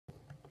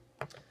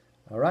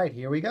All right,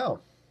 here we go.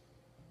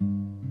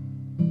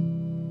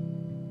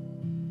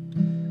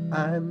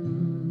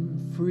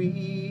 I'm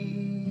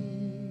free.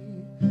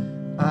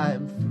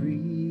 I'm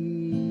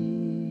free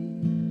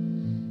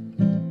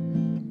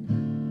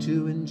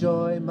to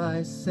enjoy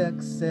my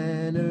sex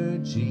energy.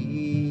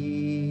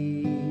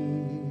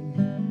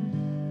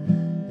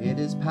 It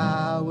is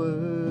power.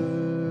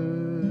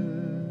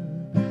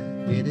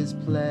 It is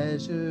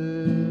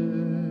pleasure.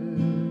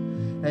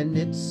 And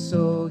it's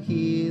so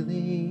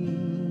healing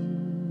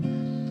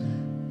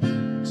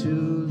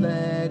to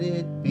let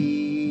it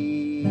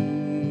be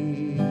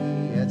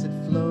as it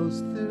flows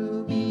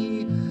through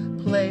me,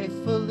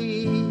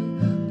 playfully,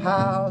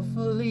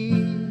 powerfully,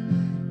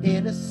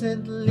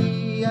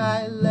 innocently.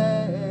 I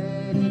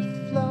let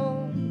it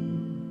flow,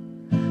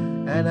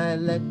 and I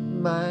let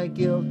my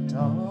guilt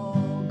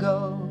all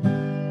go,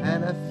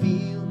 and I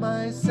feel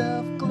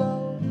myself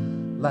glow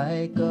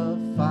like a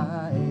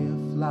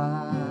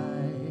firefly.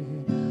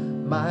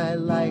 My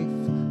life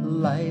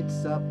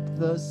lights up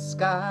the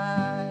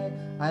sky.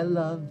 I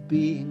love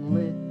being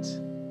lit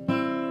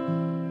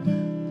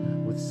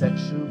with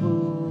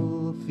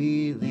sexual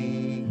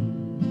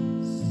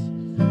feelings,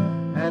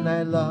 and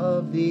I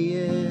love the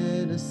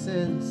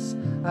innocence.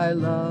 I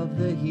love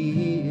the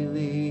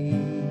healing.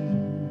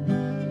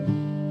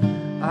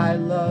 I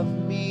love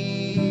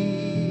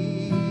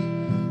me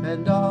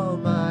and all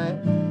my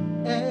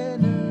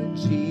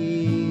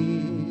energy.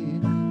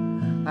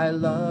 I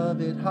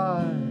love it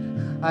hard.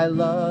 I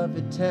love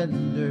it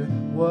tender.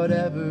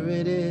 Whatever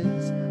it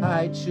is,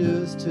 I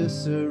choose to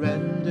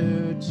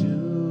surrender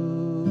to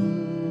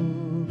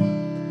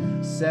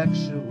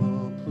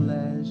sexual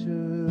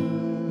pleasure,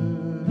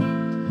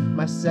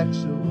 my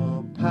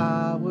sexual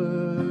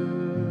power,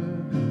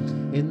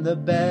 in the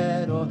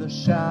bed or the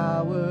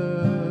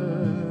shower,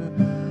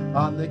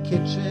 on the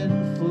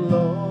kitchen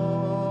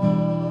floor,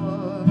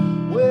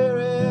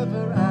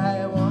 wherever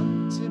I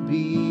want to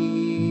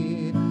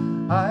be.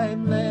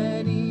 I'm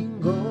letting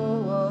go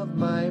of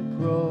my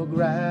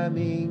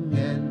programming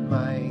and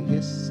my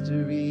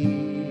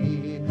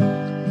history.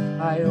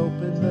 I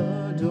open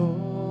the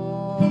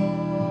door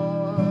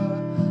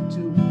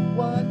to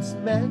what's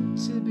meant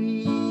to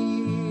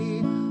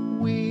be.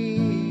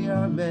 We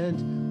are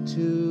meant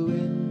to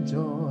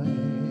enjoy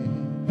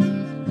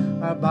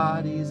our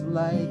bodies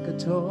like a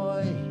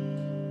toy.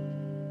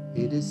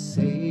 It is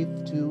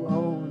safe to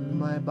own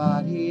my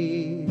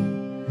body.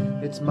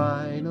 It's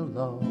mine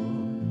alone.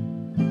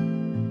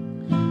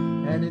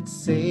 And it's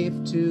safe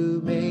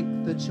to make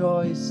the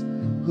choice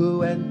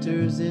who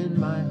enters in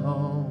my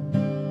home.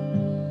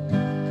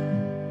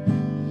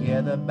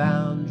 Yeah, the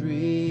boundaries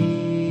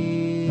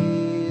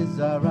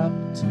are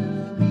up to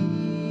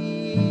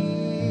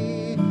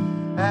me,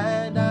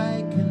 and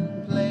I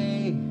can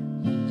play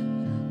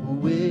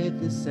with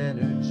this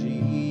energy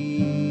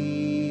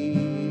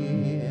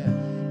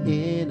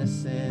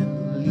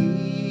innocently,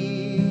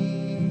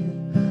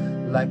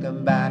 like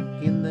I'm back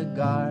in the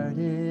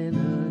garden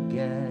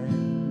again.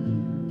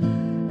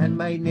 And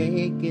my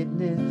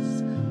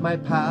nakedness, my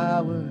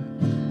power,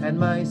 and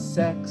my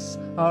sex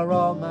are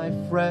all my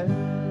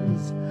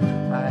friends.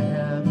 I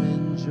am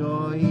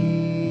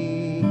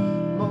enjoying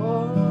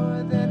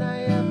more than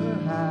I ever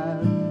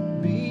have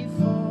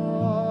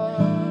before,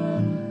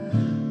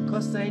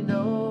 'cause I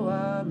know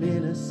I'm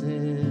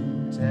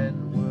innocent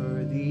and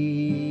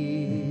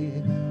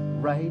worthy,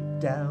 right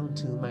down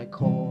to my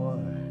core,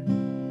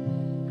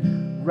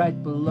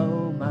 right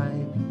below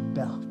my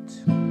belt.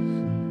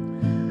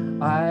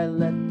 I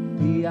let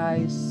the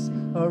ice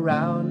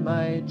around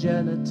my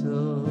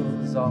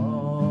genitals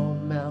all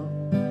melt.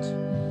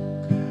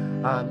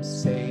 I'm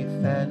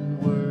safe and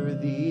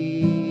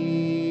worthy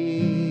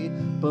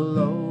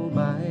below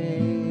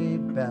my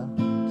belt.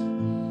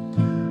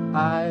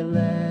 I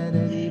let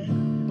any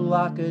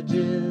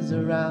blockages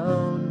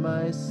around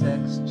my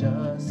sex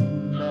just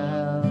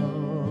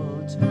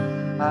melt.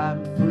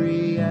 I'm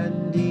free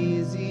and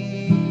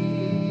easy.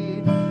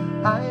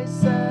 I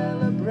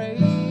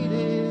celebrate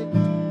it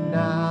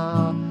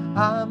now.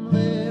 I'm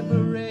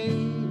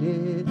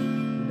liberated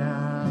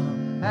now,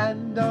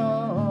 and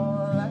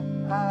all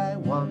I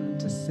want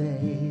to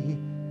say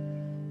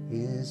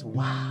is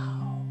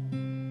wow.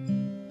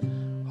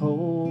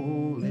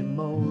 Holy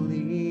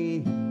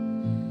moly,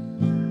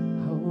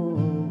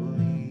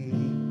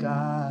 holy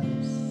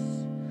goddess,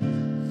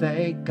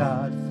 thank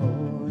God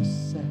for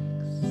sex,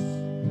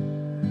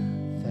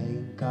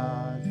 thank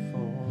God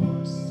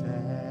for sex.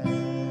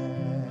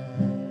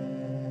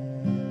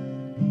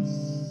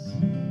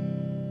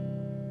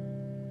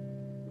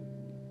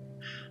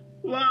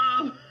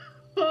 Wow!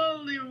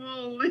 Holy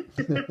moly!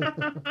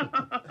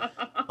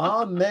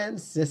 Amen,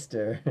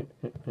 sister.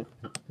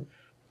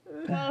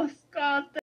 Well, Scott,